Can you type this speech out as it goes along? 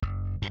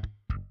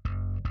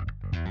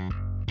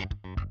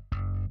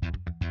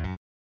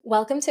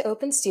Welcome to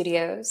Open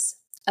Studios,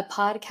 a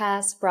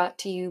podcast brought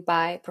to you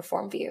by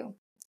PerformView,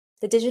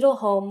 the digital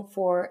home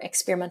for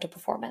experimental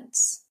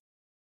performance.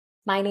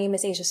 My name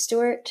is Asia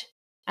Stewart.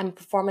 I'm a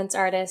performance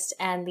artist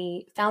and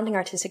the founding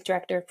artistic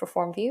director of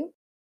PerformView.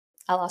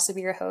 I'll also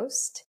be your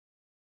host.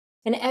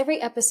 In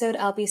every episode,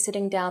 I'll be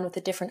sitting down with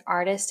a different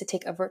artist to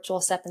take a virtual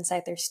step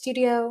inside their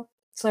studio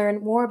to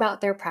learn more about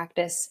their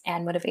practice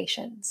and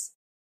motivations.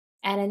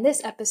 And in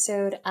this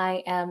episode,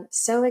 I am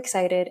so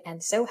excited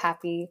and so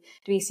happy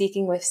to be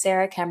speaking with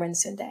Sarah Cameron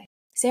Sunde.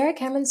 Sarah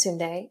Cameron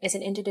Sunde is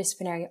an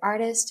interdisciplinary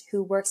artist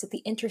who works at the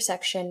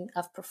intersection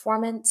of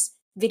performance,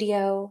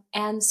 video,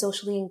 and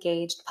socially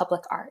engaged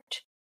public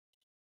art.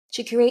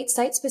 She creates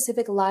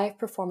site-specific live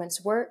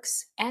performance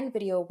works and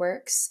video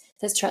works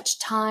that stretch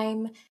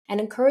time and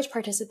encourage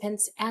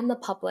participants and the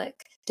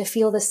public to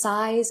feel the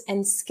size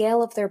and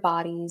scale of their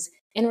bodies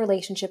in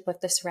relationship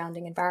with the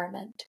surrounding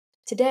environment.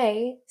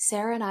 Today,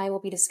 Sarah and I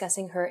will be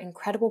discussing her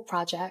incredible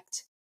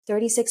project,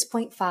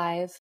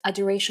 36.5, A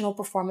Durational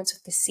Performance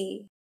with the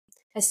Sea,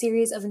 a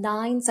series of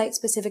 9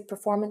 site-specific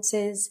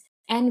performances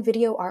and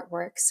video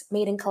artworks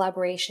made in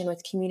collaboration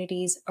with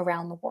communities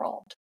around the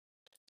world.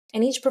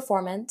 In each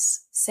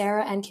performance,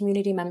 Sarah and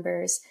community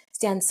members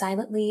stand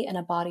silently in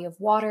a body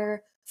of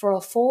water for a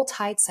full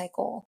tide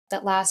cycle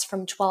that lasts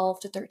from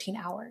 12 to 13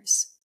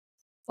 hours.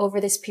 Over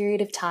this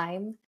period of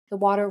time, the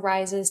water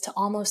rises to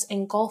almost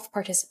engulf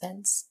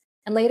participants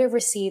and later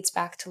recedes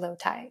back to low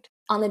tide.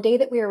 On the day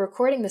that we are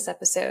recording this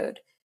episode,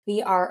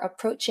 we are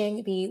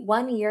approaching the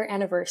 1-year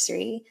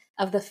anniversary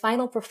of the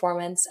final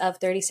performance of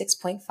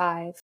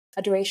 36.5,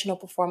 A Durational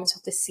Performance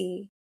with the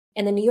Sea,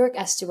 in the New York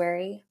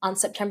estuary on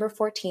September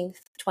 14th,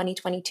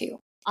 2022.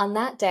 On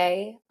that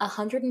day,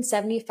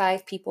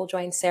 175 people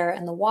joined Sarah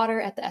in the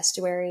water at the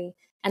estuary,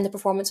 and the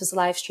performance was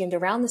live streamed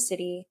around the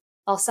city,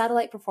 while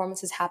satellite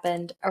performances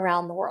happened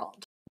around the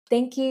world.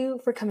 Thank you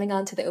for coming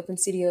on to the Open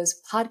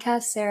Studios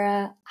podcast,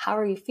 Sarah. How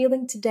are you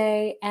feeling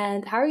today?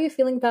 And how are you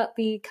feeling about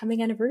the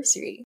coming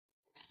anniversary?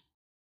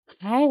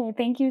 Hi,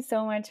 thank you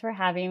so much for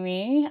having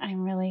me.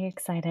 I'm really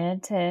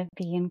excited to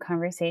be in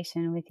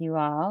conversation with you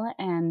all.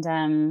 And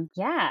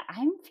yeah,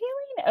 I'm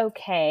feeling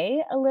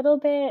okay a little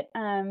bit.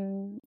 I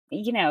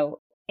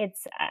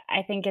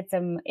think it's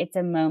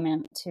a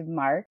moment to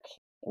mark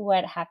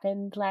what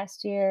happened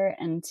last year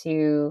and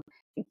to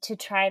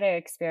try to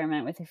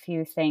experiment with a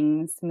few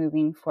things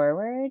moving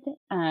forward.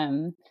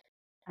 I'm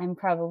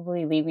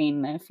probably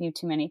leaving a few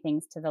too many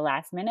things to the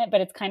last minute,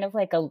 but it's kind of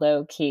like a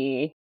low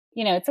key,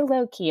 it's a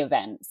low key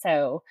event.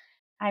 So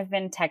I've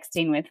been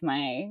texting with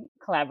my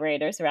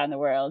collaborators around the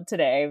world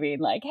today, being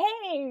like,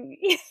 "Hey,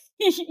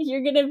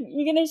 you're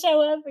gonna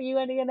show up? Are you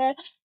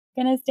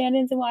gonna stand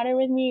in some water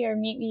with me, or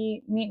meet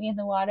me in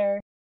the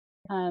water?"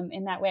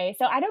 In that way.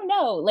 So I don't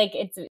know. Like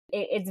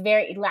it's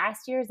very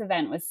last year's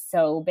event was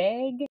so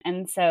big,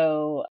 and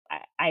so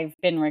I've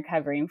been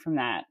recovering from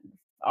that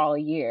all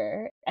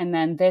year, and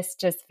then this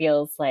just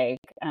feels like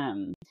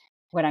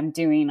what I'm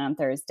doing on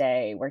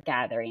Thursday. We're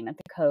gathering at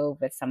the Cove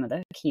with some of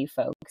the key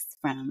folks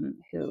from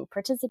who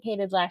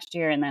participated last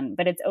year,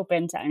 but it's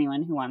open to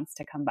anyone who wants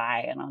to come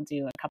by, and I'll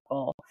do a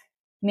couple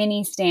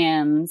mini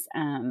stands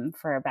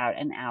for about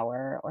an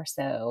hour or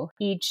so,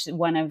 each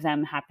one of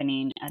them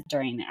happening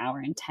during an hour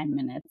and 10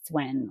 minutes,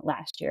 when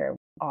last year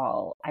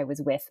I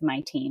was with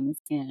my teams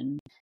in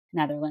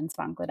Netherlands,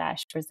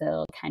 Bangladesh,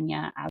 Brazil,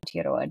 Kenya,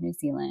 Aotearoa, New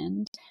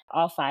Zealand,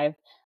 all 5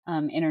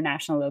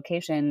 international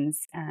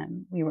locations.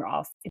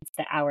 It's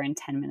the hour and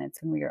 10 minutes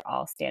when we were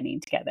all standing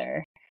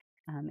together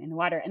in the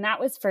water. And that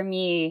was, for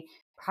me,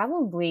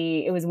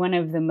 probably, it was one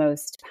of the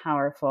most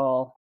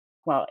powerful,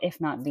 well, if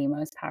not the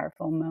most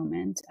powerful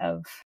moment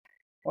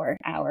or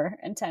hour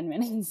and 10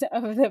 minutes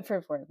of the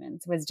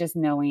performance, was just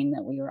knowing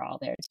that we were all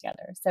there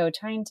together. So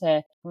trying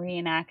to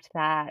reenact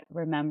that,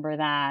 remember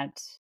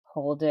that,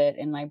 hold it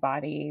in my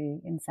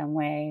body in some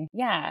way.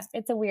 Yeah,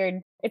 it's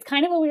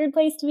kind of a weird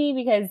place to be,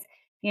 because,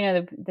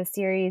 the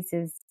series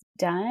is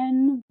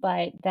done,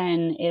 but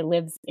then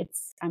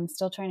I'm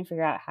still trying to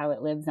figure out how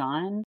it lives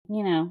on.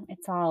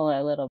 It's all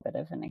a little bit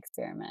of an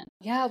experiment.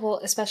 Yeah,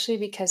 well, especially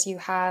because you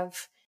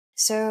have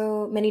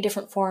so many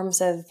different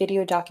forms of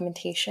video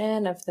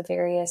documentation of the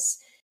various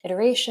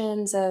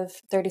iterations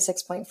of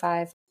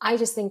 36.5. I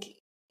just think,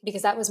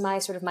 because that was my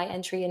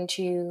entry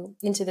into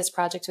this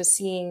project, was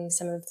seeing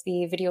some of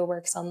the video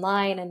works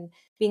online and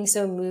being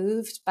so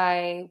moved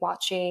by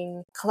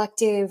watching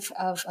collective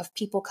of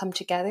people come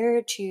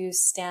together to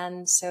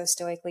stand so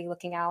stoically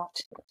looking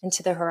out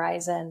into the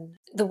horizon.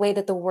 The way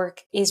that the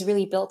work is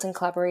really built in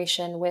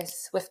collaboration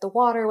with the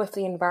water, with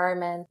the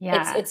environment.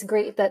 Yeah. It's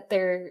great that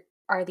there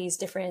are these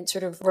different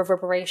sort of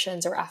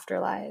reverberations or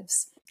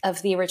afterlives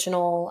of the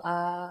original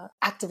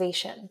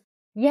activation.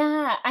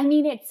 Yeah, I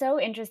mean, it's so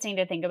interesting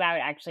to think about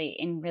actually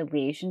in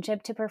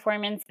relationship to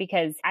performance,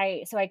 because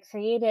I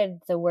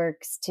created the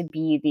works to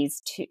be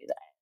these two.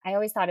 I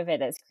always thought of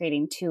it as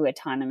creating 2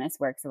 autonomous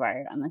works of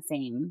art on the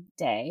same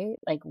day.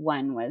 Like,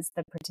 one was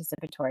the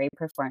participatory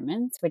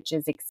performance, which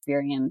is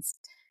experienced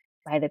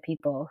by the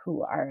people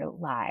who are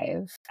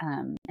live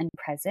and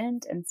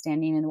present and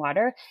standing in the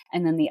water.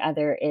 And then the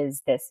other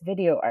is this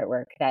video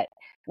artwork that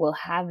will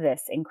have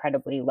this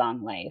incredibly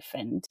long life.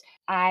 And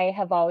I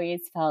have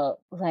always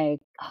felt like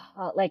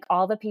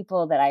all the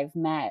people that I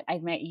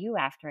met you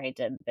after I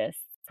did this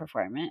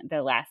performance,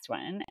 the last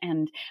one.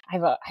 And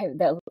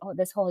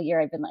this whole year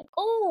I've been like,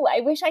 oh,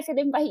 I wish I could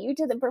invite you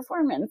to the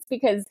performance,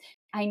 because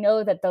I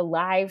know that the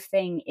live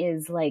thing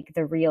is like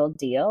the real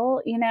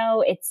deal,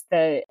 it's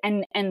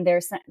and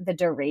there's the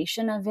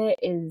duration of it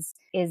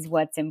is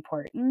what's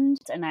important.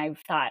 And I've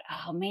thought,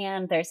 oh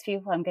man, there's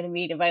people I'm going to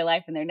meet in my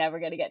life and they're never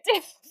going to get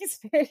to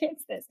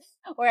experience this.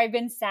 Or I've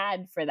been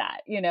sad for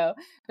that,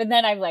 but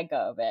then I've let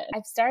go of it.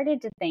 I've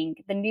started to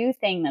think the new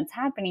thing that's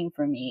happening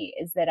for me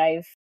is that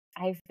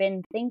I've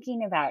been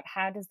thinking about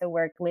how does the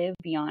work live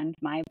beyond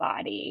my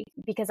body,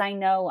 because I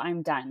know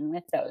I'm done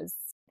with those.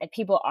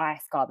 People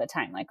ask all the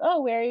time, like,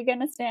 oh, where are you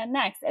going to stand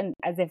next? And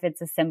as if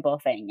it's a simple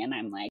thing. And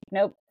I'm like,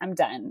 nope, I'm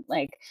done.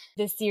 Like,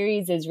 this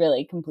series is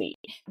really complete.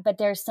 But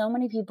there's so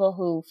many people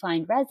who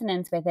find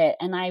resonance with it.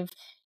 And I've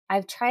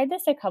tried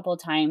this a couple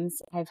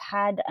times. I've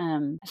had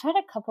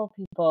a couple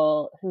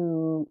people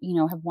who,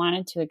 have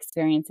wanted to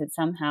experience it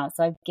somehow.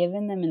 So I've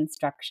given them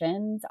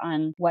instructions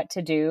on what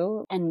to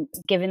do and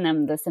given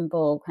them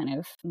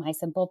my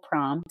simple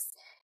prompts,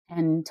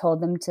 and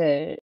told them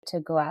to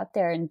go out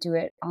there and do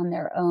it on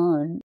their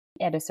own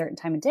at a certain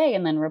time of day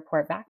and then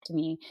report back to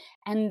me.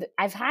 And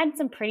I've had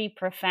some pretty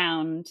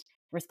profound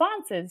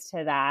responses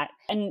to that.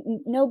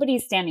 And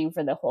nobody's standing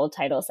for the whole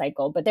tidal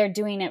cycle, but they're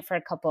doing it for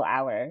a couple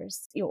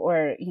hours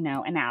or,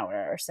 an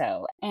hour or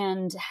so,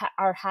 and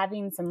are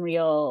having some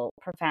real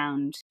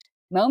profound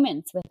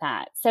moments with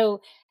that. So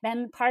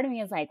then part of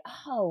me is like,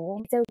 oh,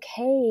 well, it's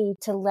okay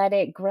to let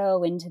it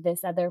grow into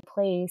this other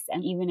place.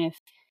 And even if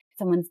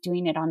someone's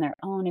doing it on their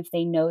own, if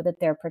they know that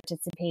they're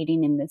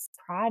participating in this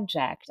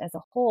project as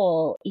a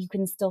whole, you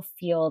can still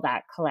feel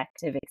that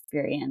collective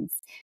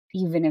experience,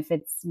 even if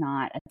it's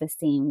not at the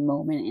same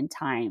moment in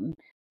time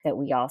that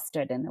we all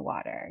stood in the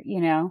water,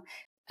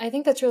 I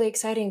think that's really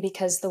exciting,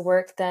 because the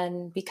work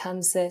then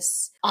becomes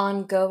this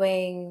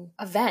ongoing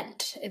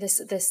event.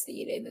 This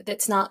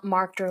that's not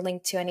marked or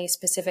linked to any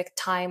specific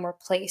time or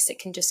place. It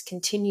can just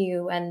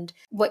continue. And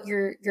what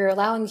you're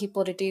allowing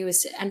people to do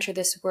is to enter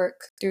this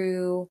work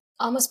through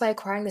almost by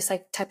acquiring this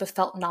type of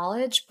felt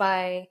knowledge,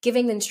 by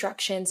giving the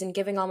instructions and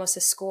giving almost a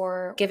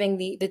score, giving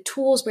the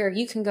tools where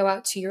you can go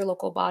out to your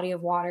local body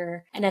of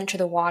water and enter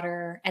the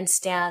water and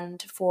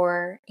stand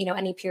for,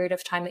 any period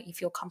of time that you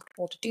feel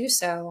comfortable to do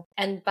so.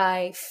 And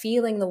by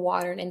feeling the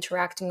water and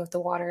interacting with the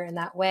water in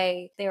that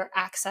way, they are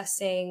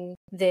accessing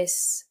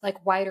this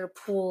wider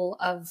pool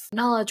of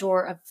knowledge,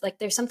 or of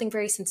there's something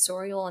very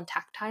sensorial and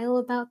tactile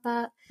about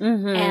that.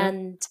 Mm-hmm.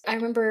 And I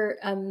remember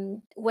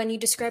when you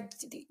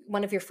described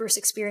one of your first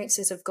experiences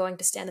of going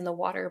to stand in the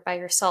water by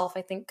yourself,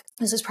 I think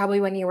this was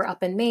probably when you were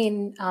up in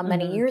Maine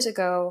many years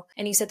ago,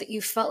 and you said that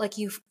you felt like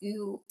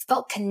you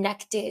felt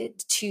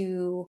connected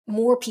to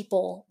more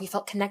people, you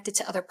felt connected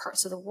to other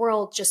parts of the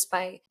world just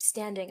by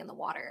standing in the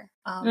water.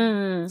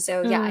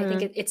 So yeah, I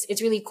think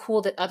it's really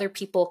cool that other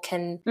people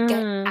can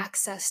get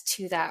access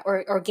to that,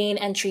 or gain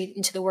entry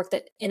into the work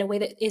that in a way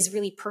that is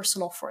really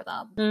personal for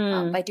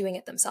them by doing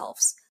it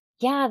themselves.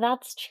 Yeah,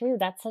 that's true.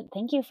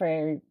 Thank you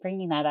for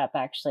bringing that up,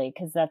 actually,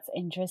 because that's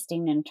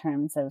interesting in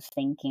terms of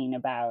thinking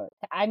about.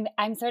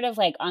 I'm sort of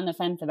on the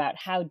fence about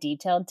how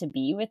detailed to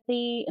be with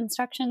the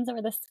instructions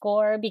or the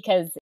score,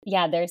 because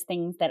there's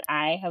things that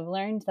I have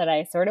learned that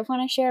I sort of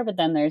want to share, but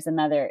then there's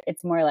another.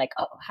 It's more like,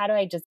 oh, how do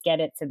I just get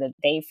it so that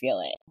they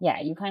feel it?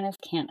 Yeah, you kind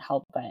of can't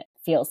help but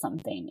feel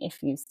something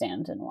if you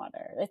stand in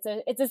water.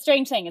 It's a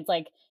strange thing.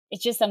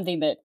 It's just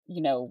something that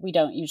we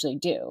don't usually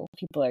do.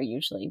 People are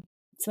usually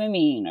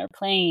swimming or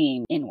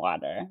playing in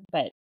water,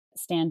 but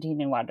standing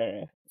in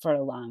water for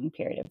a long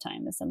period of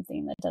time is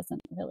something that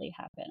doesn't really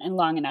happen, and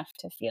long enough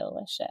to feel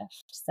a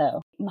shift.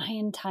 So my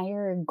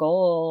entire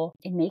goal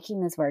in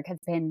making this work has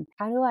been,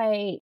 how do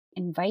I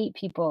invite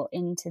people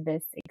into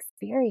this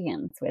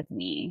experience with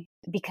me?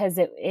 Because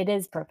it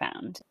is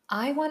profound.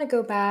 I want to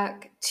go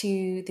back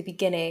to the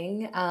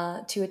beginning,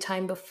 to a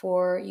time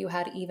before you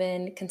had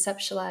even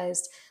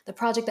conceptualized the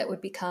project that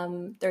would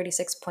become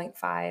 36.5,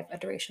 a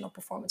durational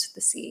performance of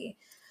the sea.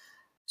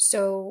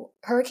 So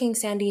Hurricane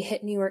Sandy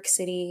hit New York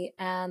City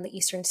and the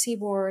eastern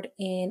seaboard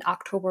in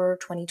October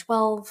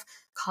 2012,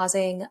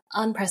 causing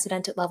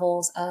unprecedented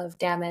levels of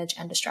damage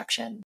and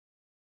destruction.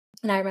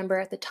 And I remember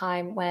at the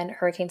time when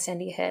Hurricane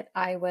Sandy hit,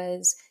 I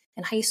was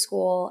in high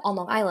school on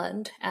Long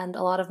Island, and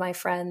a lot of my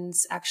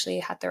friends actually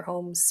had their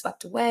homes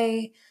swept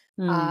away.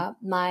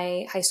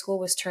 My high school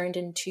was turned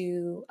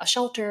into a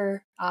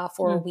shelter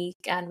for a week,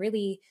 and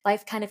really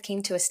life kind of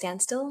came to a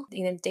standstill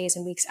in the days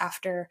and weeks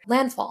after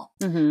landfall.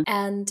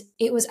 And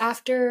it was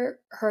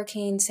after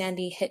Hurricane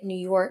Sandy hit New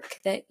York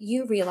that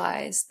you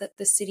realized that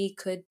the city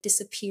could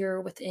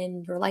disappear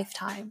within your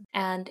lifetime.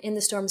 And in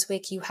the storm's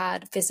wake, you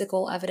had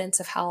physical evidence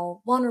of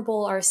how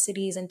vulnerable our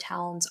cities and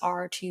towns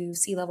are to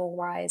sea level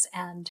rise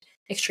and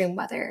extreme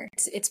weather.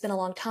 It's been a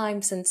long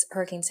time since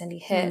Hurricane Sandy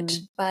hit,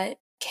 but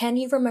Can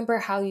you remember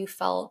how you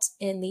felt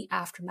in the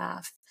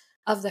aftermath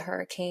of the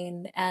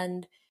hurricane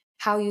and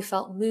how you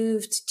felt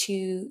moved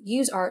to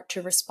use art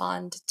to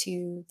respond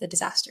to the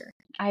disaster?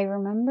 I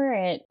remember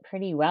it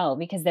pretty well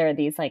because there are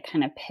these like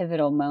kind of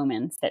pivotal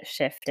moments that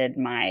shifted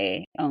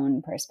my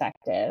own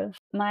perspective.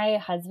 My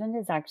husband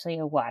is actually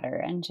a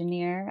water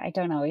engineer. I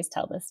don't always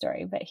tell this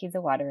story, but he's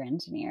a water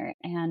engineer.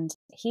 And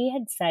he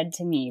had said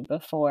to me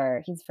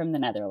before, he's from the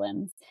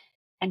Netherlands,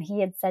 and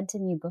he had said to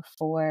me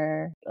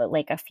before,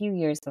 like a few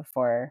years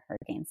before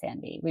Hurricane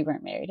Sandy, we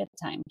weren't married at the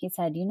time. He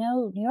said, you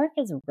know, New York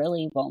is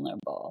really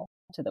vulnerable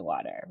to the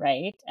water,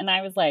 right? And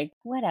I was like,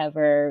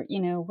 whatever, you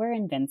know, we're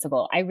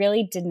invincible. I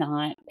really did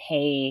not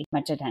pay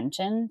much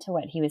attention to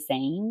what he was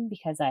saying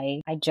because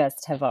I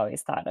just have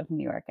always thought of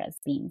New York as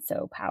being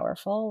so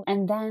powerful.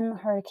 And then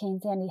Hurricane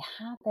Sandy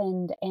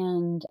happened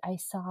and I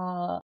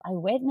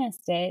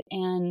witnessed it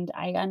and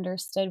I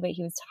understood what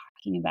he was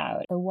talking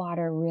about. The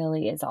water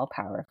really is all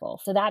powerful.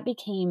 So that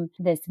became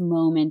this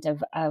moment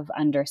of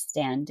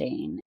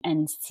understanding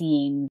and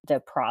seeing the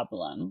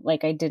problem.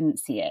 Like I didn't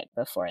see it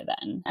before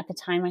then. At the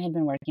time, I had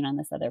been working on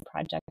this other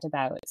project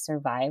about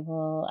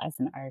survival as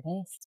an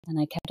artist. And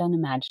I kept on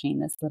imagining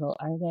this little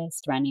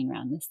artist running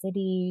around the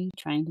city,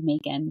 trying to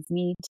make ends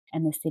meet.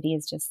 And the city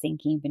is just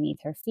sinking beneath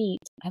her feet.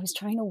 I was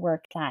trying to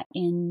work that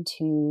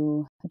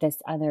into this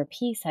other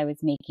piece I was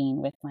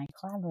making with my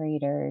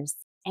collaborators.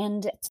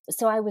 And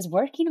so I was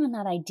working on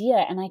that idea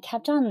and I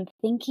kept on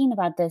thinking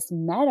about this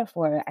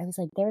metaphor. I was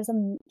like, there's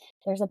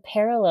a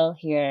parallel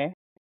here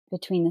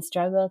between the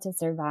struggle to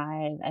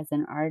survive as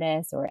an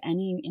artist or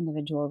any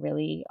individual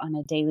really on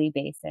a daily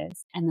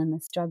basis, and then the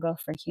struggle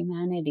for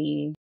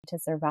humanity to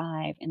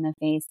survive in the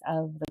face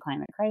of the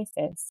climate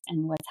crisis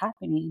and what's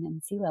happening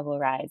and sea level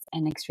rise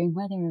and extreme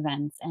weather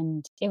events.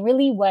 And it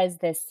really was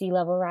this sea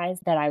level rise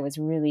that I was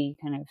really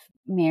kind of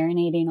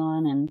marinating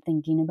on and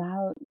thinking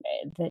about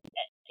that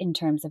in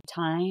terms of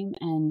time.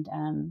 And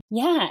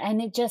yeah,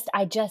 and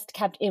I just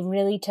kept, it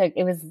really took,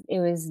 it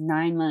was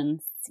 9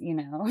 months, you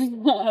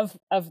know,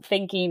 of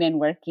thinking and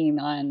working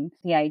on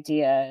the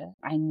idea.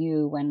 I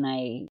knew when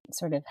I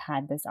sort of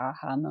had this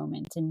aha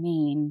moment in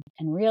Maine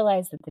and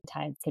realized that the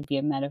tides could be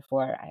a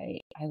metaphor,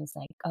 I was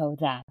like, oh,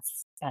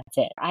 that's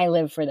it. I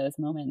live for those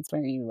moments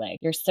where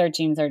you're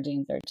searching,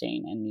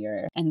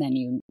 and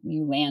then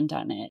you land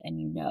on it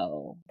and you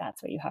know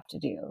that's what you have to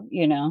do,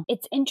 you know?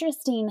 It's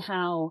interesting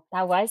how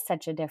that was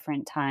such a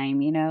different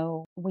time, you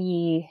know?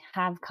 We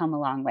have come a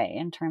long way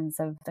in terms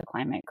of the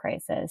climate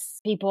crisis.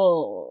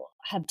 People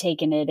have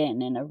taken it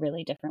in a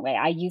really different way.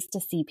 I used to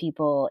see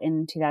people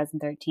in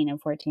 2013 and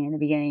 14 in the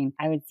beginning,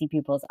 I would see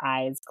people's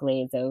eyes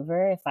glaze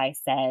over if I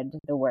said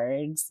the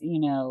words, you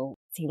know,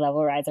 sea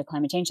level rise or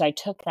climate change. So I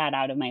took that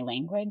out of my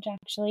language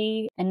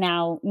actually. And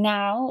now,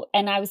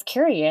 and I was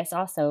curious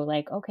also,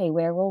 like, okay,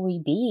 where will we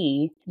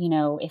be, you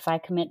know, if I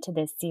commit to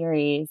this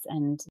series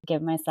and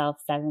give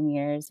myself 7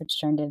 years, which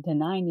turned into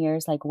 9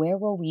 years, like, where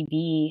will we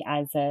be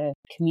as a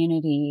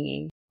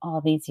community all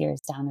these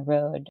years down the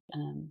road?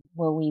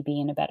 Will we be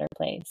in a better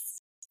place?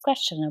 It's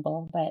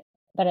questionable,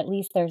 but at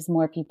least there's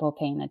more people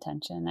paying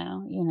attention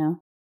now, you know?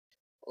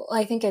 Well,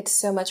 I think it's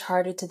so much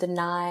harder to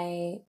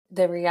deny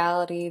the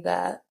reality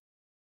that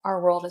our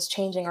world is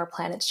changing, our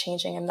planet's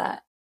changing, and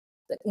that,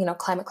 you know,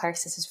 climate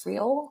crisis is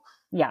real.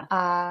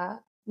 Yeah.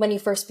 When you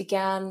first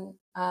began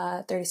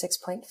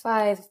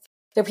 36.5,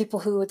 there are people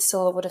who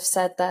would have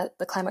said that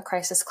the climate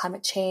crisis,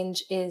 climate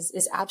change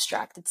is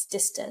abstract, it's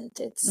distant,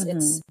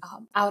 it's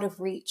out of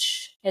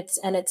reach,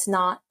 it's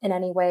not in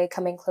any way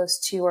coming close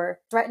to or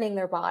threatening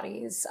their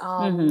bodies,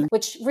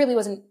 which really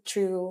wasn't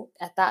true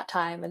at that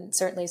time, and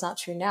certainly is not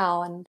true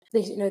now. And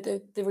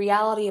the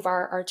reality of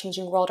our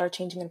changing world, our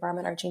changing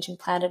environment, our changing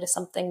planet is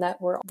something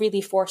that we're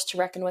really forced to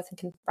reckon with and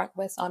confront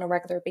with on a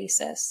regular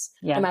basis,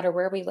 no matter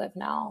where we live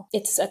now.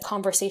 It's a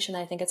conversation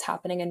I think it's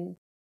happening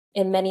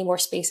in many more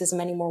spaces, in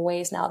many more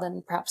ways now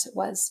than perhaps it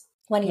was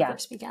when he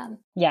first began.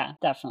 Yeah,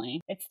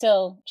 definitely. It's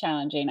still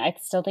challenging. I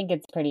still think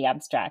it's pretty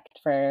abstract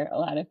for a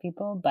lot of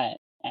people, but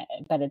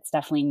it's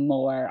definitely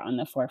more on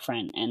the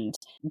forefront. And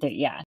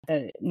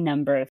the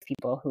number of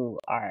people who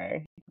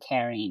are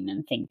caring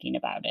and thinking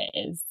about it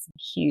is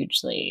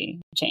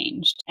hugely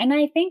changed. And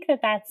I think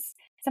that's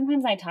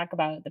sometimes I talk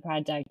about the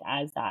project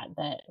as that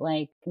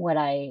like what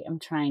I am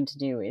trying to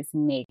do is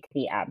make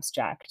the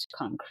abstract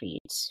concrete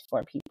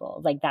for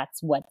people. Like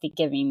that's what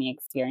giving the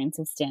experience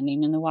of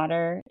standing in the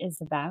water is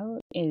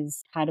about,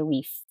 is how do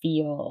we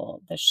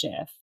feel the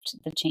shift,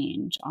 the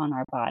change on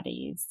our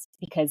bodies?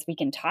 Because we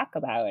can talk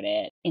about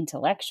it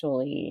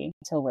intellectually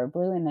till we're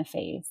blue in the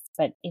face,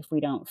 but if we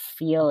don't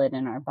feel it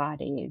in our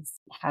bodies,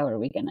 how are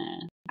we going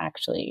to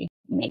actually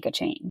make a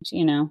change,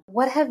 you know?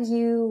 What have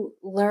you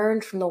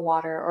learned from the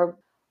water, or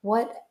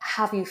what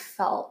have you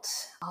felt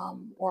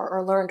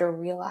or learned or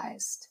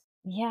realized?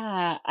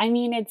 Yeah, I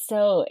mean, it's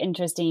so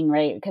interesting,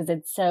 right? Because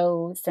it's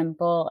so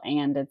simple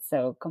and it's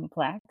so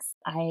complex.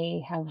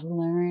 I have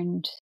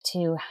learned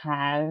to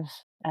have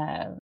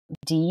a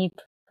deep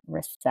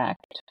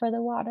respect for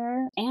the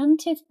water, and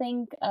to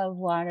think of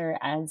water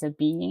as a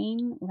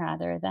being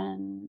rather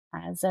than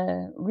as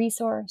a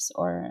resource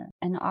or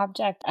an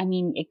object. I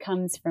mean, it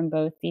comes from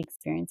both the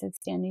experience of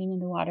standing in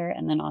the water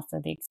and then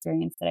also the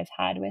experience that I've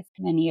had with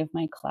many of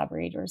my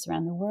collaborators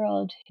around the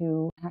world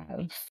who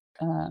have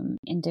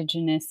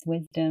indigenous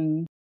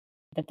wisdom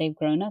that they've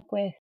grown up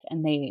with,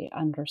 and they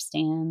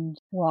understand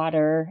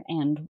water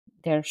and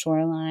their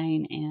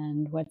shoreline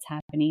and what's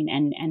happening,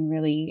 and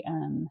really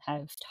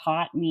have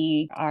taught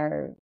me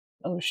our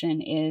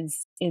ocean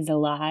is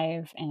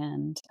alive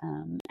and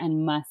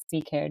must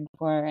be cared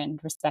for and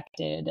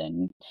respected,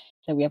 and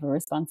that we have a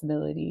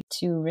responsibility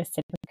to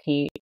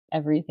reciprocate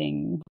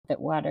everything that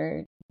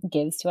water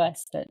gives to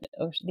us, that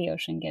the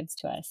ocean gives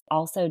to us.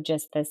 Also,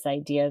 just this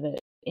idea that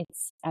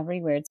it's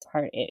everywhere. It's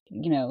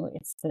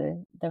it's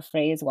the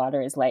phrase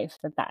water is life,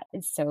 that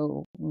is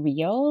so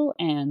real.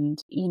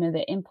 And,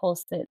 the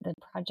impulse that the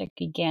project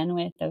began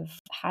with of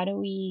how do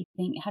we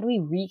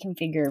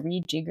reconfigure,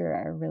 rejigger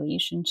our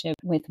relationship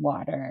with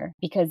water?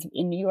 Because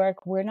in New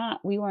York,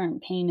 we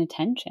weren't paying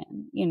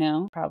attention,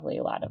 probably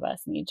a lot of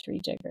us need to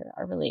rejigger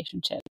our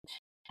relationship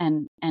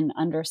and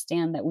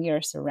understand that we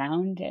are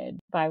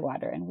surrounded by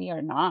water and we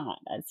are not,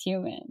 as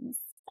humans,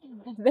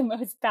 the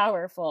most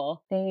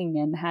powerful thing.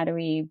 And how do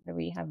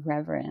we have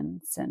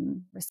reverence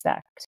and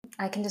respect?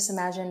 I can just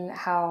imagine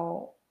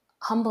how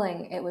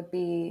humbling it would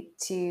be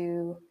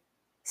to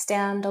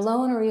stand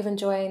alone or even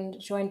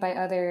joined by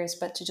others,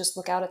 but to just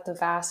look out at the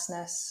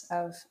vastness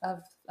of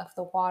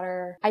the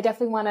water. I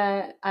definitely want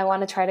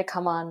to try to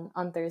come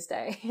on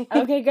Thursday.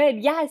 Okay,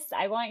 good. Yes,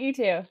 I want you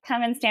to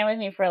come and stand with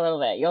me for a little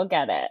bit. You'll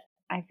get it.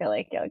 I feel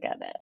like you'll get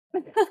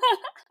it.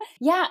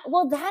 Yeah,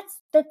 well, that's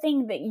the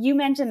thing that you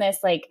mentioned this,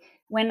 like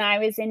when I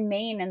was in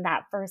Maine and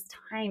that first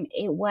time,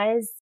 it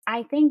was,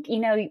 I think,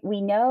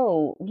 we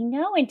know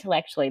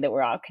intellectually that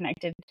we're all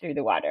connected through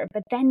the water,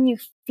 but then you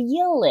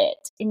feel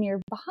it in your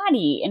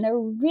body in a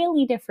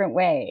really different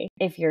way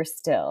if you're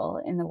still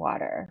in the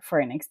water for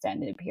an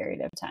extended period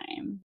of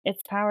time.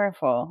 It's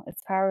powerful.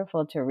 It's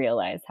powerful to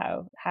realize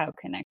how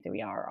connected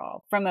we are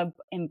all from an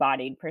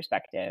embodied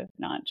perspective,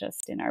 not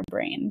just in our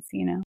brains,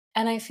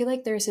 And I feel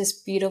like there's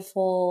this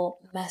beautiful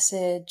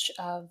message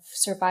of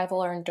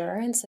survival or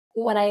endurance.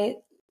 When I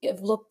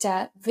have looked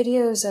at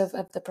videos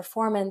of the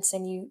performance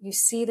and you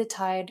see the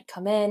tide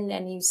come in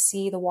and you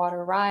see the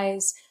water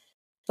rise,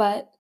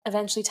 but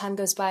eventually time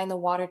goes by and the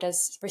water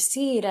does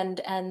recede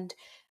and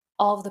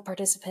all of the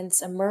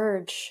participants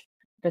emerge.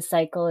 The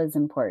cycle is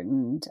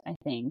important, I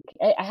think.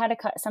 I had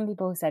some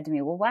people who said to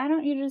me, well, why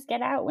don't you just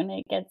get out when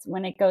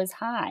it goes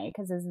high?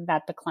 Because isn't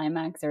that the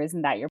climax, or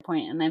isn't that your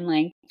point? And I'm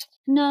like,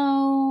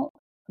 no,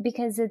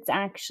 because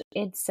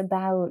it's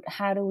about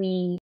how do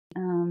we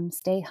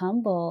stay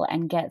humble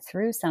and get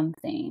through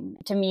something.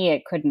 To me,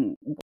 it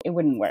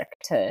wouldn't work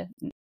to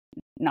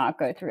not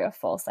go through a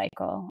full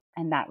cycle,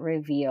 and that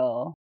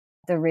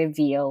the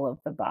reveal of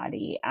the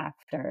body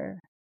after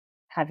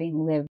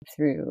having lived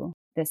through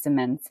this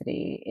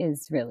immensity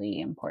is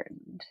really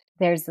important.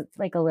 There's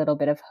like a little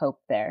bit of hope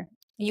there.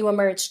 You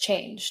emerge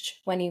changed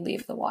when you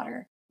leave the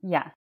water.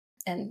 Yeah.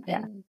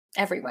 In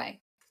every way.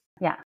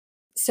 Yeah.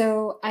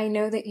 So I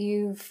know that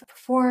you've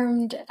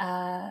performed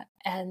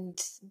and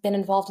been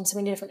involved in so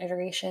many different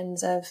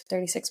iterations of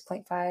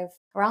 36.5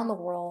 around the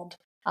world,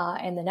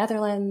 in the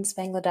Netherlands,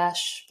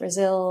 Bangladesh,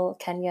 Brazil,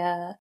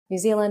 Kenya, New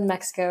Zealand,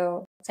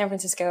 Mexico, San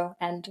Francisco,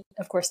 and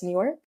of course, New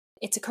York.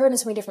 It's occurred in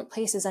so many different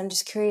places. I'm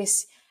just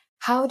curious,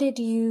 how did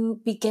you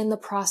begin the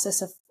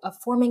process of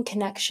forming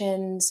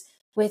connections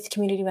with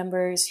community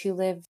members who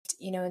lived,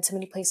 in so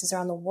many places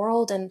around the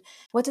world? And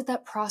what did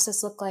that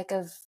process look like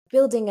of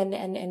building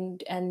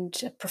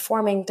and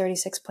performing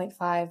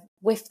 36.5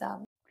 with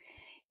them?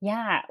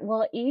 Yeah.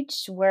 Well,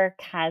 each work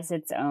has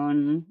its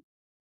own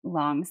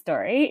long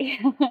story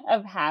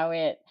of how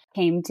it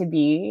came to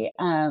be.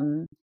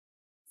 So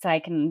I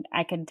can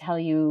tell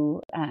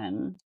you,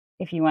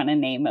 if you want to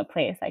name a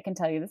place, I can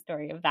tell you the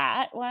story of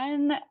that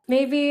one.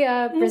 Maybe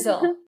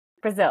Brazil.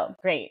 Brazil,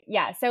 great.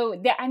 Yeah. So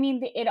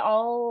it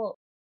all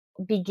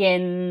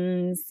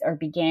began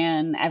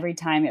every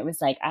time it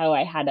was like, oh,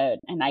 I had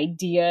an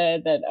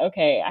idea that,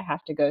 okay, I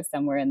have to go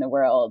somewhere in the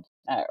world,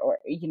 I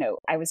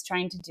was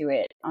trying to do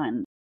it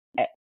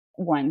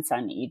once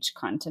on each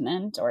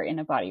continent or in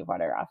a body of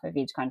water off of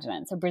each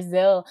continent. So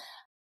Brazil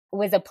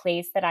was a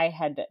place that I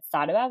had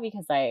thought about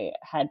because I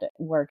had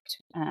worked,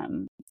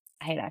 I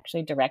had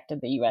actually directed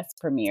the US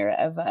premiere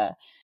of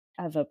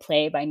a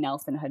play by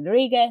Nelson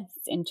Rodriguez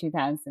in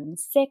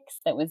 2006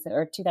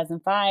 or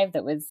 2005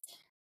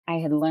 I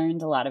had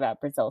learned a lot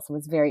about Brazil, so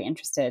was very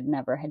interested,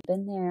 never had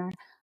been there.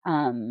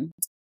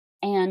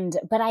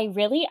 But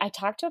I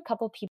talked to a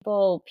couple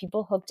people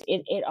hooked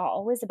it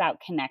always about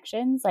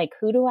connections. Like,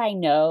 who do I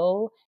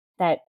know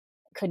that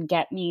could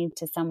get me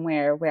to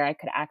somewhere where I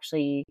could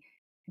actually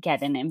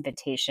get an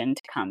invitation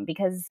to come?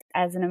 Because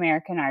as an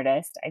American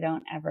artist, I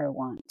don't ever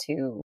want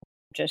to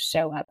just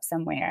show up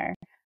somewhere.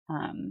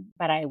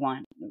 But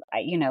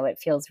it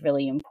feels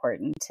really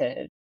important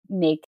to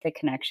make the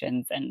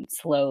connections and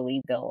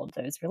slowly build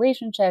those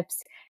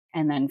relationships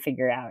and then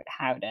figure out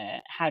how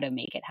to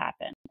make it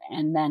happen.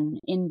 And then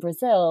in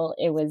Brazil,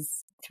 it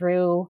was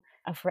through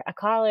a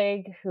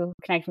colleague who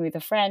connected me with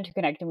a friend who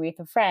connected me with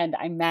a friend.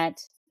 I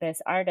met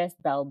this artist,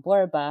 Bel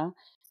Borba,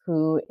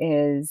 who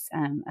is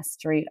a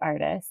street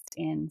artist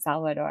in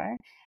Salvador.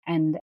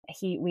 And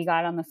we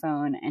got on the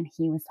phone and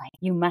he was like,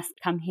 you must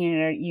come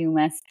here. You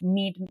must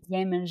meet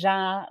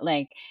Yemenja.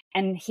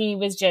 And he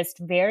was just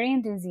very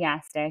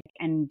enthusiastic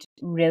and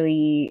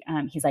really,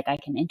 he's like, I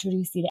can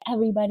introduce you to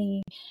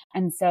everybody.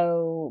 And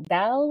so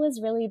Belle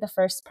was really the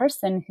first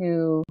person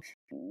who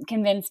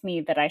convinced me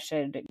that I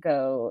should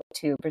go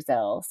to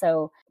Brazil.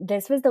 So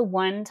this was the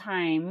one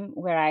time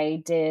where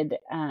I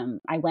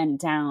went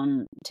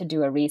down to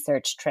do a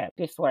research trip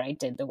before I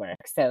did the work.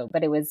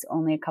 But it was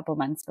only a couple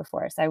months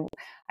before. So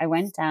I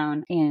went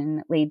down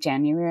in late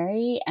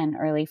January and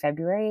early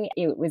February.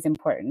 It was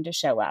important to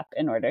show up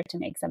in order to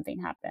make something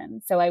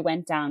happen. So I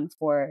went down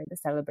for the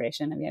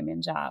celebration of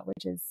Yemenja,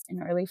 which is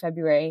in early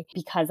February.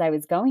 Because I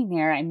was going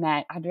there, I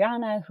met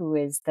Adriana,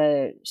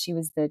 she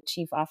was the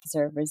chief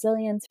officer of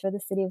resilience for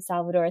the city of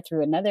Salvador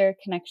through another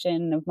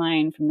connection of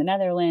mine from the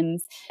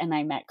Netherlands. And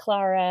I met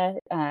Clara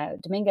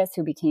Dominguez,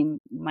 who became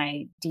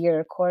my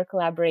dear core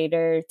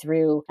collaborator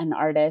through an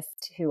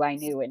artist who I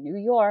knew in New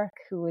York,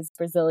 who was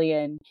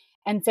Brazilian.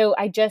 And so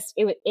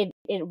it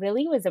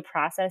really was a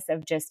process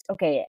of just,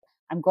 okay,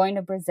 I'm going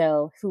to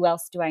Brazil. Who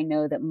else do I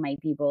know that might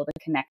be able to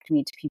connect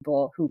me to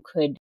people who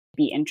could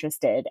be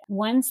interested?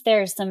 Once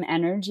there's some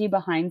energy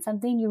behind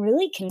something, you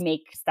really can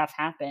make stuff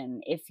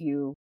happen if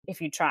you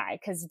try,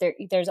 because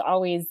there's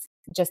always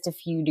just a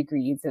few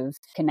degrees of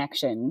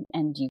connection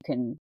and you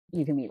can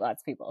meet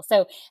lots of people.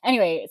 So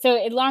anyway,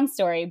 long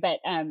story, but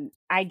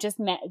I just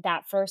met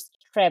that first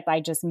trip. I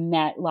just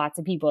met lots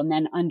of people and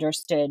then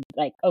understood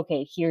like,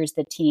 okay, here's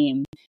the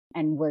team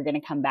and we're going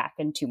to come back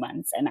in 2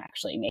 months and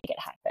actually make it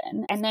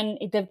happen. And then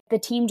the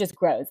team just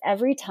grows.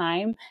 Every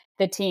time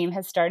the team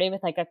has started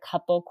with like a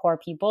couple core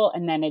people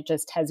and then it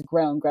just has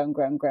grown.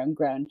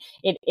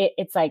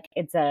 It's like,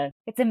 it's a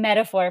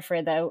metaphor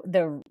for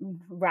the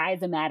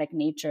rhizomatic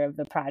nature of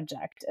the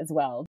project as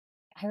well.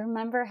 I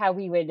remember how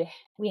we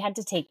had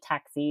to take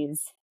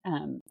taxis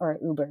or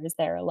Ubers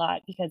there a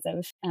lot because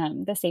of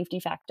the safety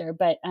factor.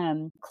 But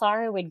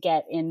Clara would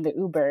get in the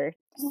Uber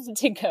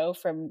to go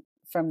from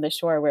the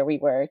shore where we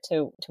were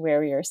to where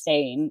we were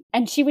staying.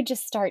 And she would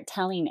just start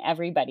telling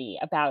everybody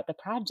about the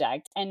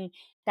project. And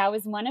that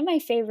was one of my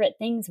favorite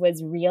things,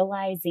 was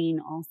realizing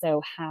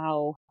also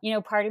how,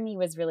 part of me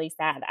was really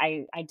sad.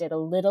 I did a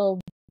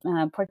little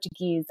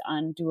Portuguese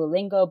on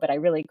Duolingo, but I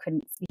really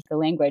couldn't speak the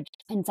language.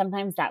 And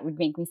sometimes that would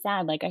make me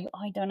sad. Like,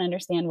 I don't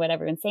understand what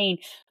everyone's saying.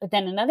 But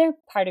then another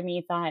part of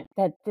me thought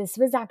that this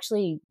was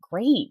actually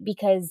great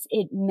because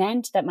it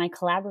meant that my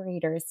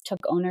collaborators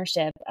took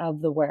ownership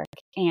of the work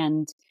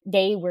and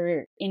they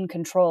were in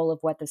control of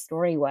what the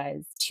story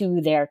was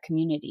to their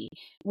community,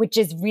 which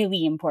is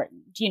really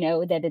important,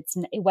 that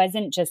it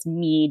wasn't just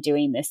me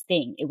doing this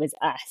thing. It was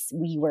us.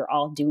 We were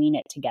all doing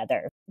it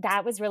together.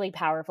 That was really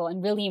powerful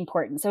and really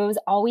important. So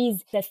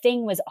the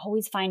thing was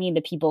always finding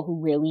the people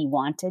who really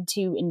wanted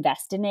to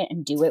invest in it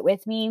and do it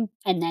with me.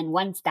 And then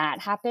once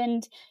that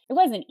happened, it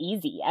wasn't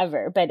easy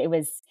ever, but it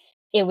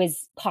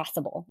was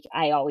possible.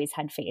 I always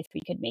had faith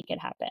we could make it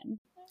happen.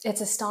 It's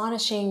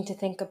astonishing to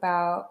think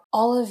about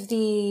all of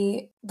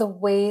the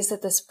ways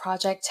that this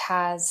project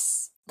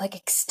has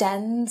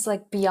extends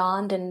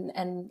beyond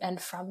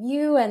and from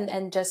you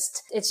and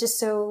just it's just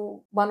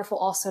so wonderful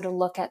also to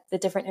look at the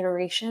different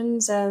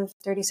iterations of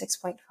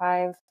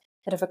 36.5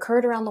 that have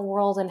occurred around the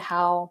world and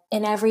how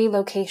in every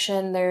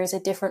location there's a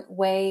different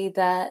way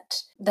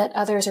that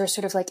others are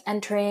sort of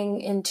entering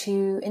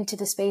into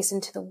the space,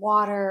 into the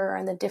water,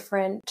 and the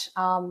different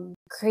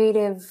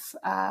creative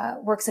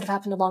works that have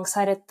happened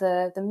alongside it,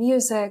 the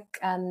music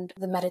and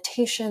the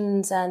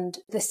meditations and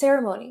the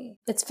ceremony.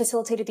 It's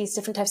facilitated these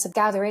different types of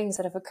gatherings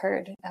that have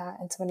occurred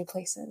in so many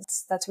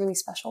places. That's really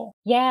special.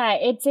 Yeah,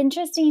 it's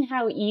interesting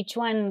how each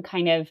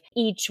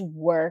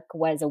work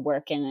was a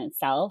work in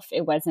itself.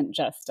 It wasn't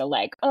just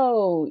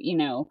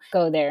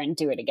go there and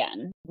do it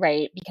again,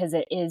 right? Because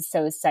it is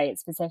so site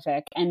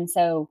specific. And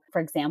so,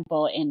 for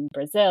example, in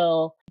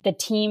Brazil, the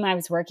team I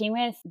was working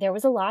with, there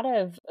was a lot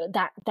of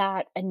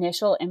that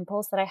initial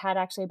impulse that I had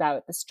actually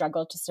about the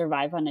struggle to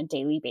survive on a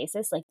daily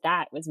basis.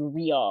 That was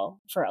real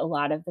for a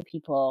lot of the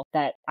people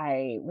that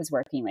I was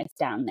working with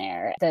down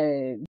there.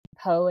 The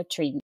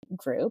poetry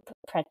group,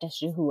 Preta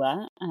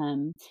Rua,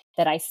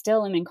 that I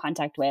still am in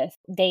contact with,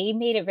 they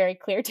made it very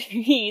clear to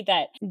me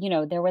that,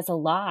 there was a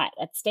lot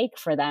at stake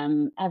for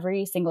them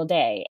every single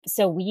day.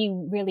 So we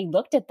really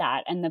looked at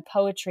that, and the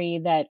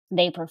poetry that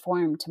they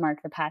performed to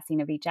mark the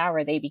passing of each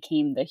hour, they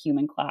became the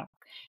human clock,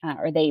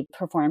 or they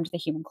performed the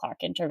human clock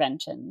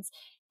interventions.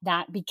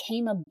 That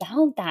became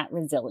about that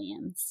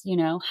resilience.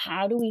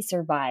 How do we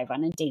survive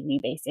on a daily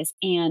basis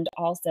and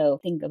also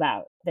think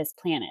about this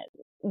planet?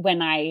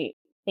 When I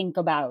think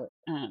about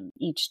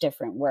each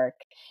different work,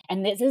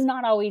 and this is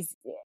not always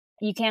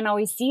you can't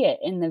always see it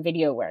in the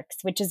video works,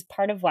 which is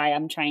part of why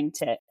I'm trying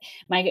to,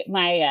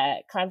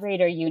 my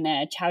collaborator,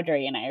 Yuna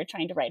Chowdhury, and I are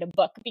trying to write a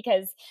book,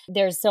 because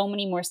there's so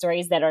many more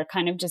stories that are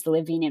kind of just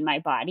living in my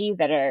body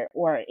that are,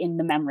 or in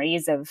the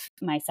memories of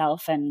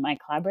myself and my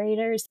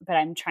collaborators, but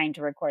I'm trying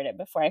to record it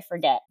before I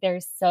forget.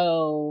 There's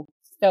so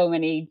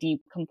many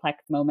deep,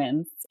 complex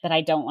moments that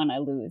I don't want to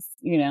lose,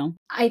 you know?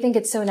 I think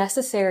it's so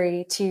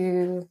necessary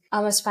to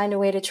almost find a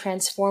way to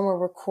transform or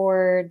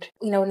record,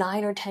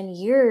 9 or 10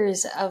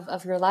 years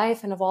of your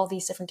life and of all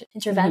these different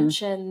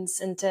interventions,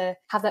 and to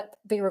have that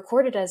be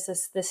recorded as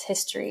this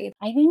history.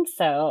 I think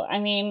so. I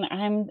mean,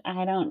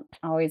 I don't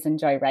always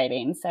enjoy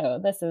writing,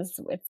 so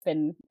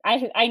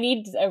I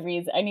need a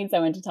reason. I need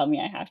someone to tell me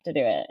I have to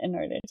do it in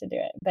order to do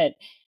it. But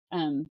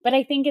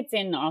I think it's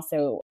in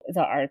also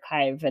the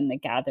archive and the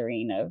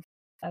gathering of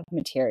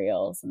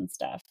materials and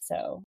stuff.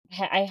 So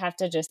I have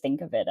to just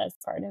think of it as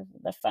part of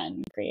the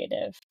fun,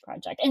 creative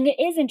project. And it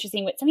is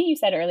interesting. What something you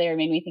said earlier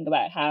made me think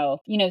about how,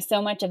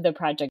 so much of the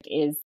project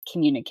is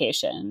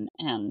communication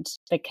and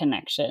the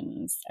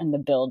connections and the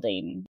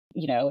building.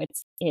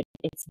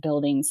 It's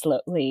building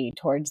slowly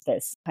towards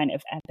this kind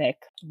of epic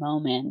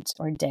moment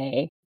or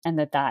day, and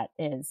that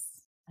is,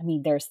 I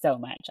mean, there's so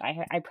much. I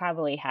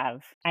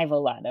have a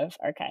lot of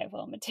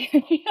archival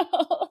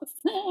materials.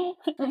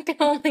 I can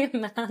only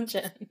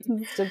imagine.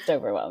 It's just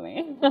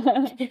overwhelming.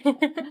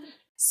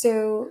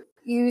 So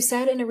you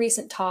said in a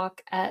recent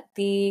talk at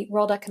the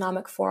World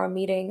Economic Forum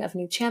meeting of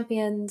new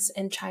champions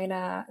in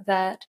China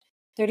that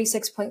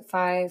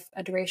 36.5,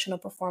 a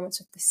durational performance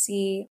with the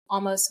sea,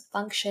 almost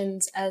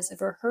functions as a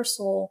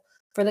rehearsal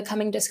for the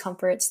coming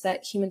discomforts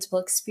that humans will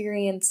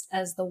experience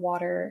as the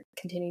water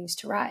continues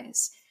to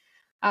rise.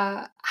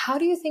 How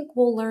do you think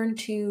we'll learn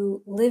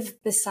to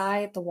live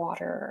beside the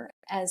water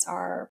as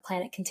our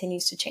planet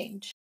continues to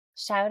change?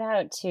 Shout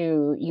out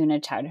to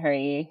Yuna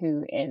Chowdhury,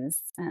 who is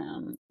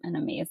an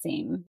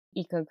amazing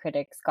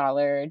eco-critic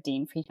scholar,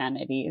 Dean for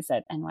Humanities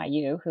at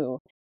NYU, who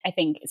I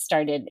think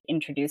started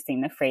introducing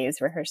the phrase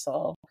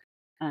rehearsal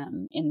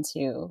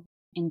into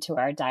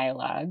our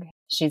dialogue.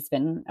 She's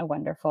been a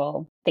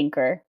wonderful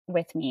thinker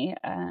with me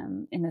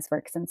in this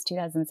work since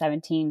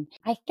 2017.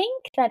 I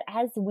think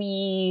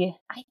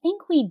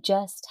we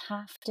just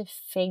have to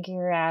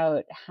figure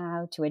out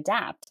how to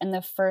adapt. And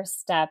the first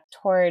step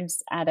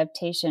towards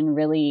adaptation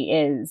really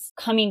is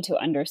coming to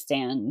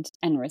understand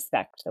and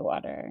respect the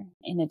water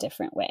in a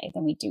different way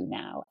than we do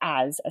now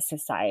as a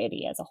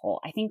society as a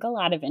whole. I think a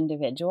lot of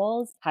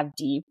individuals have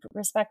deep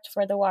respect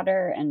for the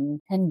water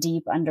and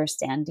deep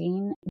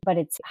understanding, but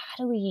it's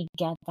how do we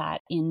get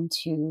that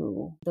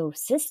into those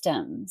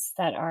systems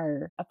that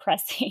are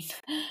oppressing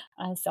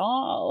us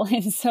all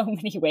in so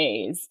many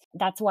ways?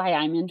 That's why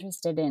I'm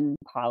interested in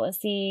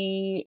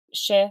policy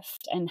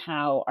shift and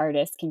how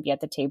artists can be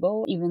at the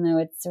table, even though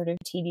it's sort of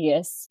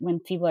tedious when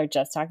people are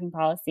just talking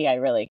policy. I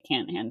really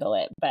can't handle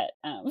it, but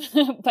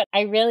but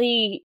I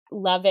really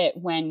love it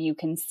when you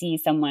can see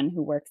someone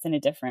who works in a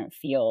different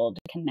field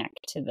connect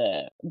to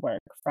the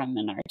work from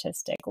an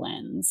artistic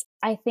lens.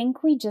 I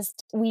think we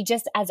just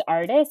as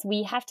artists,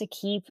 we have to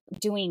keep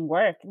doing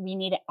work. We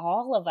need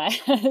all of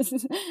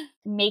us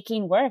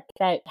making work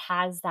that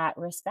has that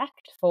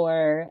respect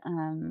for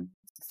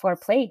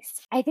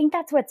place. I think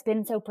that's what's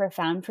been so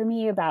profound for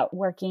me about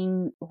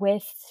working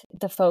with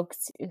the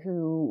folks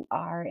who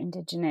are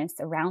Indigenous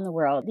around the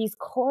world. These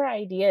core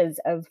ideas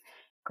of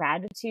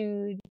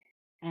gratitude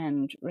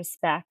and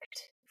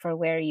respect for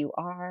where you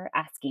are,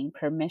 asking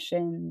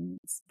permissions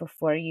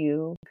before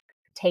you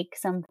take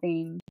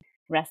something,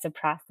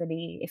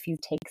 reciprocity, if you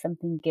take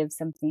something, give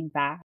something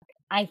back.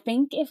 I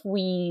think if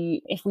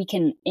we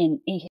can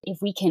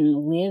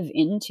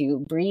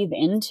breathe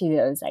into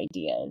those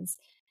ideas,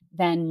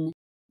 then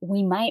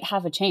we might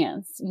have a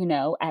chance,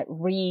 at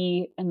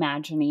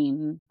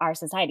reimagining our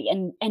society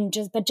and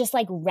just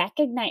like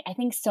recognize. I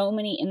think so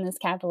many in this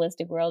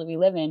capitalistic world we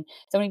live in,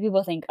 so many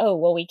people think, oh,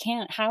 well, we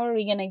can't, how are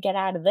we going to get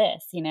out of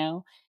this?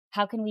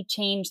 How can we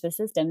change the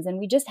systems? And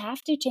we just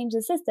have to change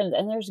the systems.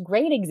 And there's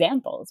great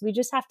examples. We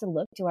just have to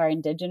look to our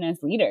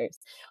Indigenous leaders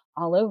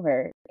all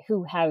over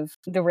who have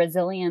the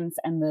resilience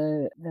and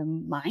the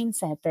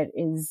mindset that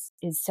is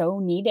so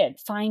needed,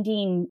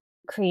 finding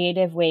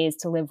creative ways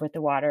to live with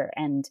the water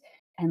and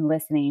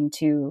listening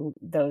to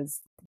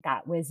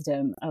that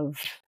wisdom of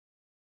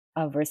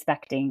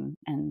respecting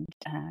and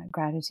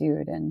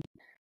gratitude and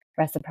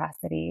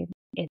reciprocity.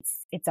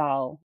 It's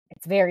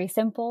very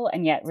simple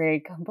and yet very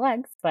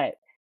complex, but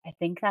I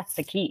think that's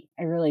the key.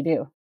 I really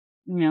do.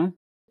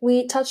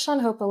 We touched on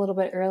hope a little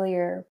bit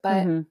earlier,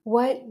 but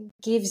what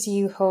gives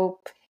you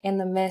hope in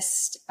the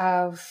midst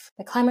of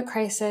the climate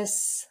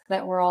crisis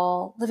that we're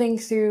all living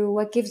through?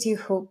 What gives you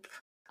hope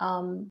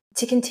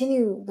to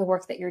continue the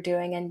work that you're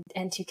doing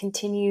and to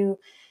continue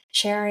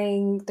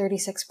sharing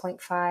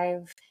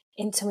 36.5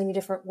 in so many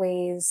different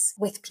ways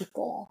with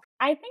people?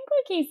 I think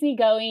what keeps me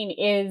going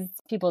is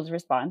people's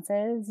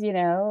responses.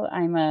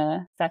 I'm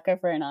a sucker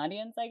for an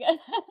audience, I guess.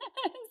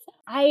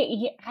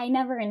 I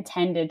never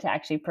intended to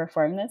actually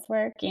perform this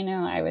work.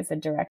 I was a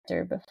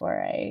director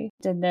before I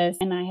did this,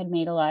 and I had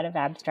made a lot of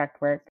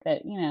abstract work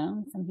that,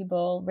 some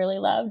people really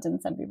loved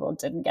and some people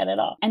didn't get at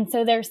all. And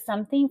so there's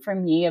something for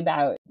me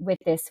about with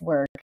this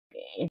work.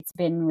 It's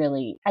been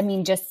really,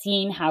 just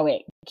seeing how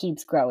it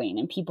keeps growing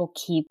and people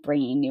keep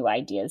bringing new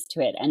ideas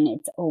to it, and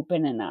it's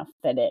open enough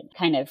that it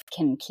kind of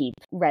can keep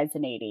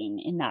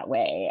resonating in that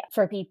way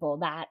for people.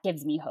 That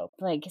gives me hope.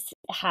 Like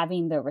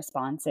having the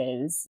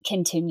responses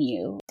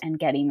continue and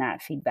getting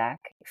that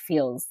feedback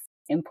feels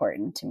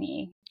important to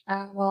me.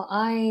 Well,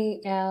 I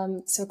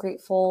am so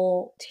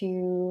grateful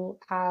to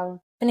have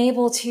been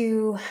able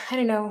to, I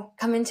don't know,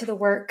 come into the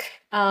work,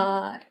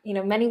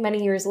 many,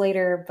 many years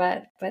later,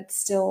 but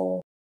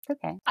still,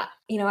 okay.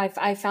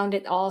 I found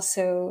it all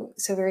so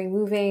very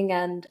moving,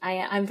 and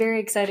I'm very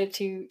excited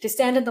to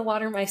stand in the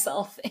water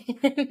myself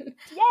Yay!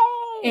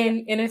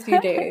 in a few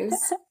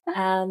days.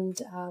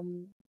 And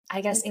I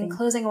guess in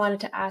closing, I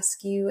wanted to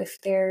ask you if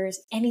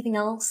there's anything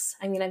else.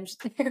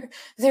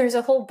 There's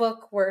a whole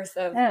book worth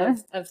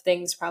of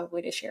things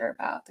probably to share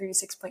about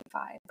 36.5,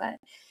 but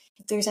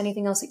if there's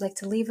anything else you'd like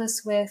to leave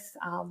us with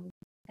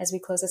as we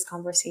close this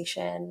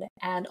conversation,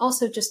 and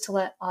also just to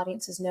let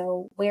audiences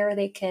know where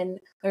they can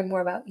learn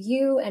more about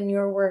you and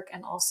your work,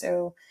 and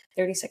also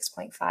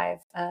 36.5,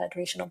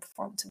 Durational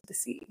Performance of the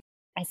Sea.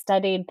 I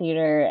studied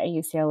theater at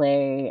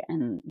UCLA,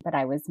 but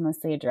I was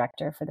mostly a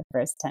director for the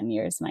first 10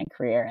 years of my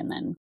career, and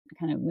then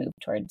kind of moved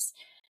towards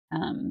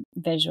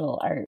visual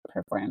art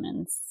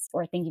performance,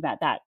 or thinking about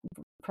that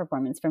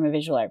performance from a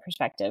visual art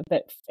perspective,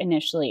 but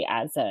initially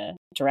as a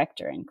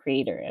director and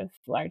creator of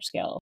large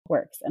scale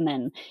works. And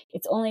then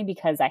it's only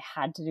because I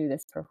had to do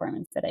this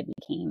performance that I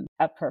became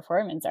a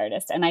performance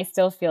artist. And I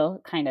still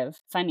feel kind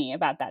of funny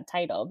about that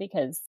title,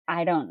 because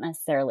I don't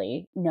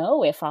necessarily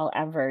know if I'll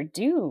ever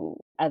do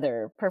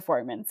other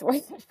performance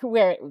work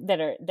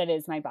that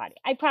is my body.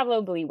 I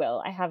probably will.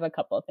 I have a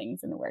couple of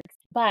things in the works.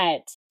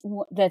 But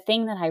the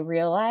thing that I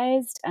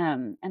realized,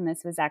 and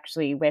this was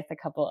actually with a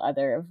couple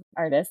other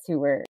artists who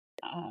were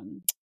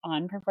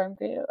on Perform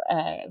View,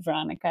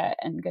 Veronica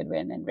and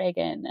Goodwin and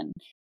Reagan and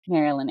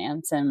Marilyn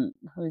Ansom,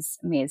 who's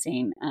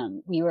amazing.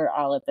 We were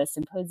all at the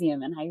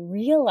symposium, and I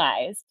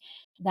realized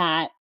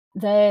that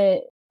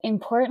the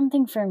important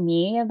thing for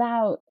me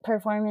about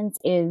performance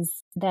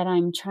is that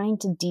I'm trying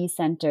to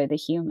decenter the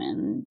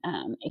human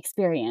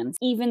experience,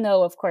 even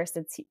though of course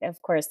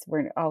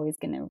we're always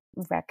going to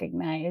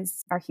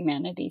recognize our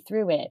humanity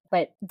through it.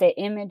 But the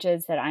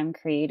images that I'm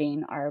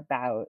creating are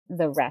about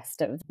the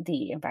rest of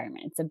the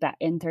environment. It's about,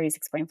 in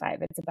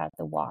 36.5, it's about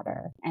the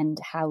water and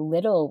how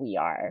little we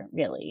are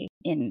really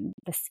in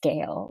the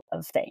scale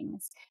of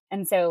things.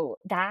 And so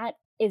that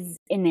is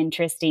an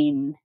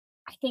interesting,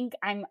 I think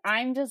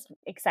I'm just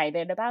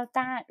excited about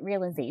that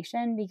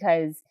realization,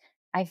 because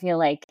I feel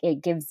like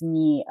it gives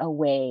me a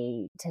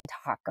way to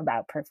talk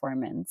about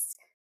performance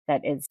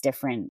that is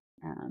different,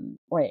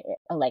 or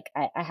like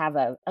I have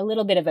a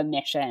little bit of a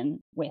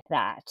mission with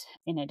that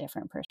in a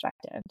different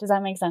perspective. Does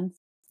that make sense?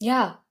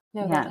 Yeah.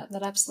 No, Yeah.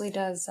 that absolutely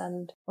does.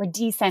 And we're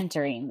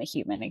decentering the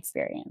human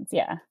experience.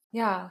 Yeah.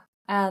 Yeah.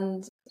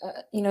 And,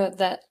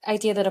 that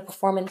idea that a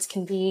performance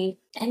can be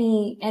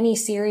any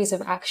series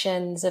of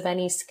actions of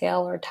any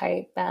scale or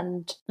type,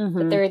 and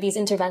that there are these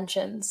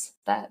interventions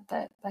that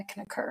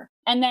can occur.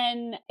 And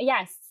then,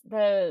 yes,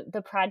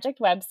 the project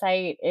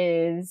website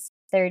is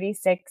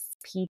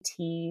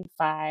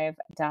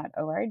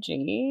 36pt5.org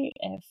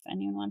if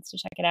anyone wants to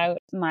check it out.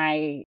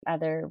 My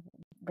other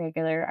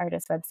regular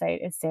artist website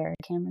is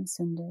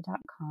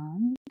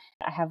sarahcameronsunde.com.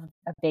 I have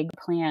a big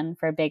plan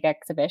for a big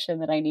exhibition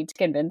that I need to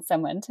convince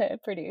someone to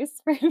produce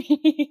for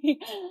me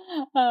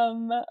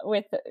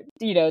with,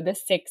 the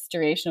 6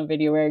 durational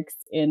video works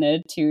in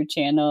a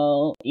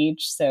 2-channel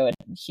each. So a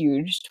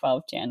huge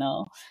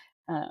 12-channel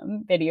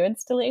video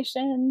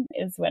installation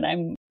is what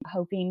I'm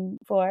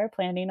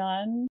planning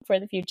on for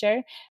the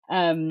future.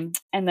 And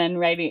then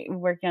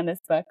working on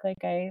this book,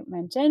 like I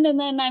mentioned. And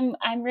then I'm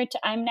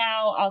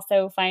now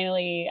also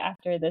finally,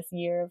 after this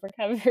year of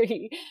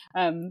recovery,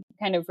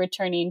 kind of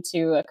returning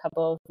to a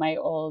couple of my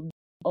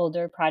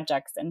older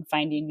projects and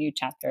finding new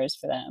chapters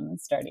for them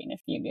and starting a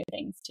few new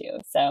things too.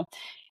 So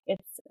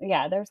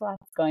there's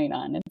lots going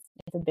on. It's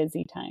a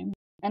busy time.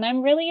 And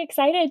I'm really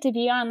excited to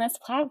be on this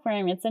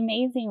platform. It's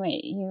amazing what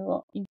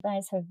you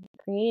guys have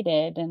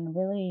created, and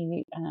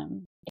really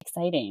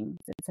exciting.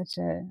 It's such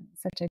a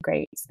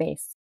great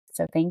space.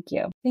 So thank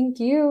you. Thank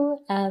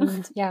you.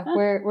 And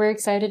we're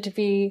excited to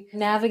be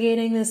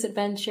navigating this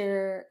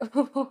adventure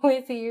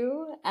with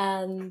you.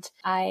 And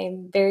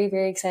I'm very,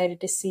 very excited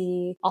to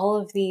see all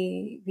of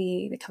the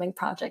coming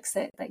projects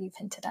that you've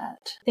hinted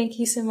at. Thank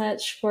you so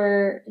much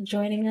for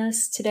joining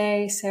us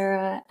today,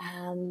 Sarah.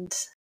 And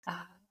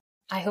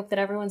I hope that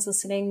everyone's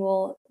listening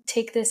will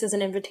take this as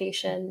an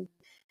invitation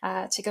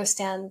to go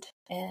stand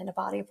in a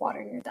body of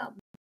water near them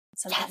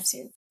sometime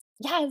soon.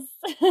 Yes.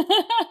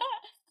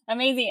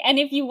 Amazing. And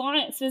if you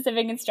want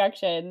specific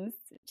instructions,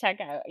 check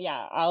out.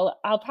 Yeah,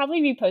 I'll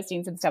probably be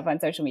posting some stuff on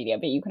social media,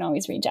 but you can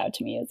always reach out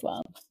to me as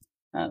well.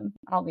 I'm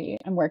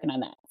working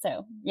on that.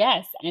 So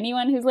yes,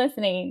 anyone who's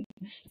listening,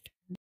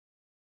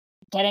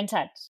 get in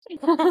touch.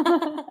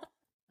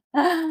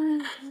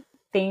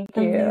 Thank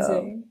you.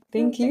 Amazing.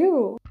 Thank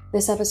you.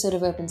 This episode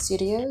of Open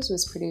Studios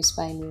was produced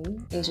by me,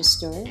 Asia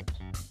Stewart.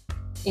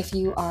 If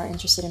you are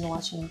interested in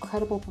watching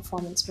incredible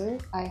performance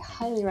work, I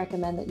highly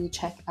recommend that you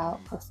check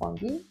out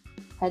PerformView.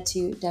 Head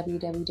to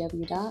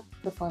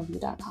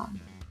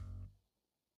www.performview.com.